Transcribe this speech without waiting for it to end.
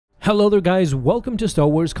Hello there guys, welcome to Star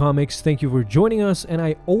Wars Comics. Thank you for joining us, and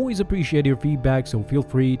I always appreciate your feedback, so feel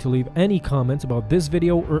free to leave any comments about this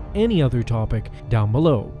video or any other topic down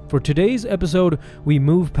below. For today's episode, we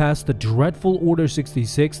move past the dreadful Order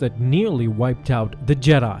 66 that nearly wiped out the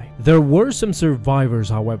Jedi. There were some survivors,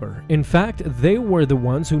 however. In fact, they were the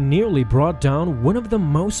ones who nearly brought down one of the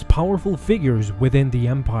most powerful figures within the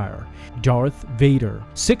Empire, Darth Vader.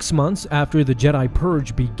 6 months after the Jedi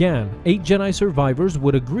Purge began, 8 Jedi survivors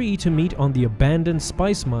would agree to meet on the abandoned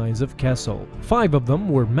spice mines of Kessel. 5 of them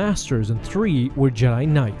were Masters and 3 were Jedi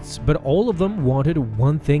Knights, but all of them wanted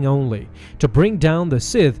one thing only: to bring down the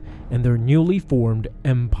Sith and their newly formed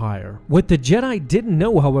empire. What the Jedi didn't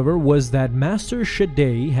know, however, was that Master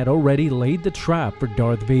Shadday had already laid the trap for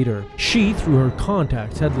Darth Vader. She, through her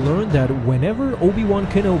contacts, had learned that whenever Obi Wan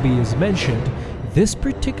Kenobi is mentioned, this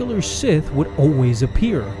particular Sith would always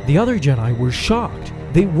appear. The other Jedi were shocked.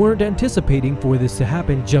 They weren't anticipating for this to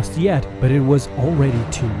happen just yet, but it was already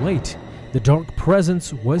too late. The dark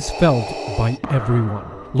presence was felt by everyone.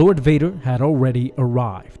 Lord Vader had already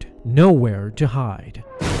arrived. Nowhere to hide.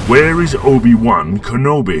 Where is Obi Wan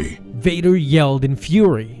Kenobi? Vader yelled in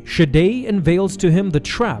fury. Shadday unveils to him the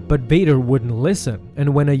trap, but Vader wouldn't listen,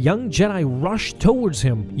 and when a young Jedi rushed towards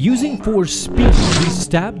him, using Force speed, he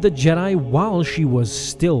stabbed the Jedi while she was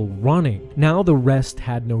still running. Now the rest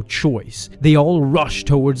had no choice. They all rushed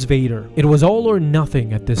towards Vader. It was all or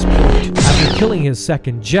nothing at this point. After killing his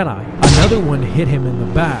second Jedi, another one hit him in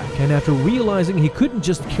the back, and after realizing he couldn't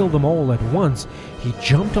just kill them all at once, he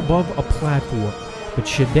jumped above a platform. But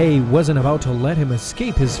Shadday wasn't about to let him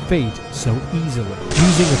escape his fate so easily.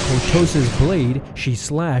 Using a Cortosis blade, she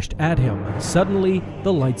slashed at him, and suddenly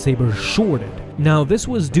the lightsaber shorted. Now this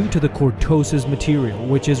was due to the Cortosis material,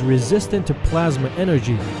 which is resistant to plasma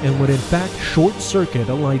energy and would in fact short-circuit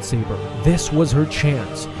a lightsaber. This was her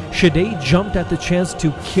chance. Shadday jumped at the chance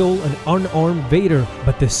to kill an unarmed Vader,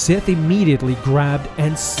 but the Sith immediately grabbed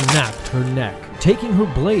and snapped her neck, taking her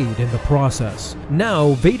blade in the process.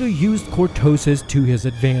 Now, Vader used Cortosis to his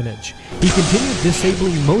advantage. He continued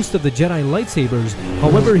disabling most of the Jedi lightsabers,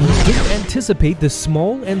 however he didn't anticipate the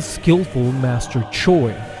small and skillful Master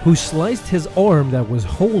Choi, who sliced his arm that was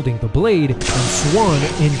holding the blade, and Swan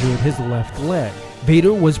injured his left leg.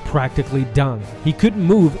 Vader was practically done. He couldn't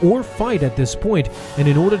move or fight at this point, and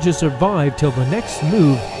in order to survive till the next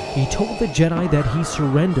move, he told the Jedi that he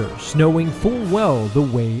surrenders, knowing full well the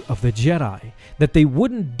way of the Jedi, that they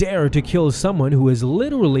wouldn't dare to kill someone who is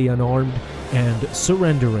literally unarmed and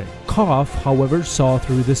surrendering. Koff, however, saw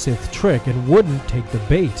through the Sith trick and wouldn't take the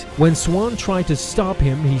bait. When Swan tried to stop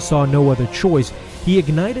him, he saw no other choice. He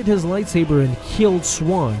ignited his lightsaber and killed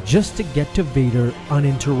Swan just to get to Vader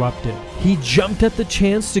uninterrupted. He jumped at the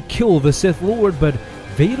chance to kill the Sith Lord, but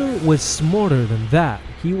Vader was smarter than that.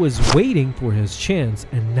 He was waiting for his chance,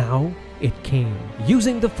 and now it came.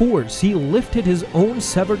 Using the Force, he lifted his own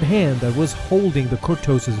severed hand that was holding the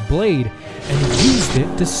Cortosis blade and used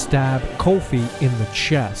it to stab Kofi in the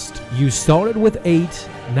chest. You started with 8,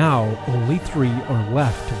 now only 3 are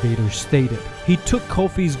left, Vader stated. He took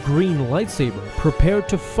Kofi's green lightsaber, prepared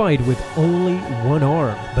to fight with only one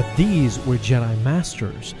arm, but these were Jedi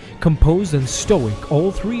Masters. Composed and stoic,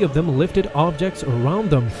 all 3 of them lifted objects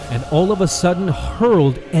around them and all of a sudden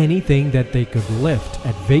hurled anything that they could lift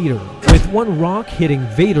at Vader, with one rock hitting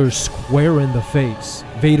Vader square in the face.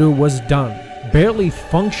 Vader was done. Barely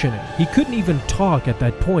functioning. He couldn't even talk at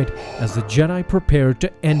that point as the Jedi prepared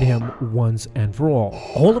to end him once and for all.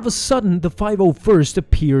 All of a sudden, the 501st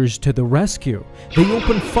appears to the rescue. They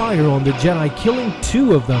open fire on the Jedi, killing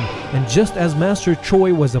 2 of them, and just as Master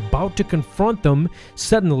Choi was about to confront them,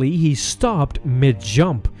 suddenly he stopped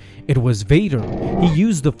mid-jump. It was Vader. He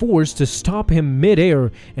used the Force to stop him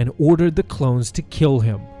mid-air and ordered the clones to kill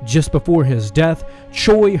him. Just before his death,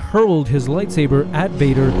 Choi hurled his lightsaber at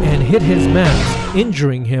Vader and hit his mask,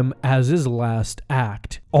 injuring him as his last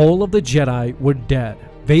act. All of the Jedi were dead.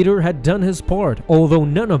 Vader had done his part, although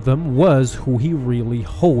none of them was who he really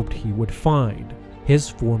hoped he would find: his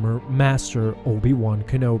former master, Obi Wan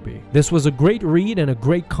Kenobi. This was a great read and a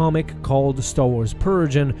great comic called Star Wars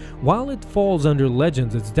Purge, and while it falls under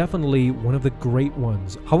Legends, it's definitely one of the great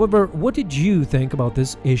ones. However, what did you think about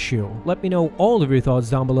this issue? Let me know all of your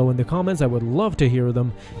thoughts down below in the comments. I would love to hear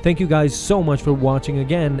them. Thank you guys so much for watching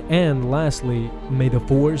again, and lastly, may the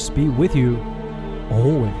Force be with you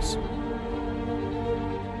always.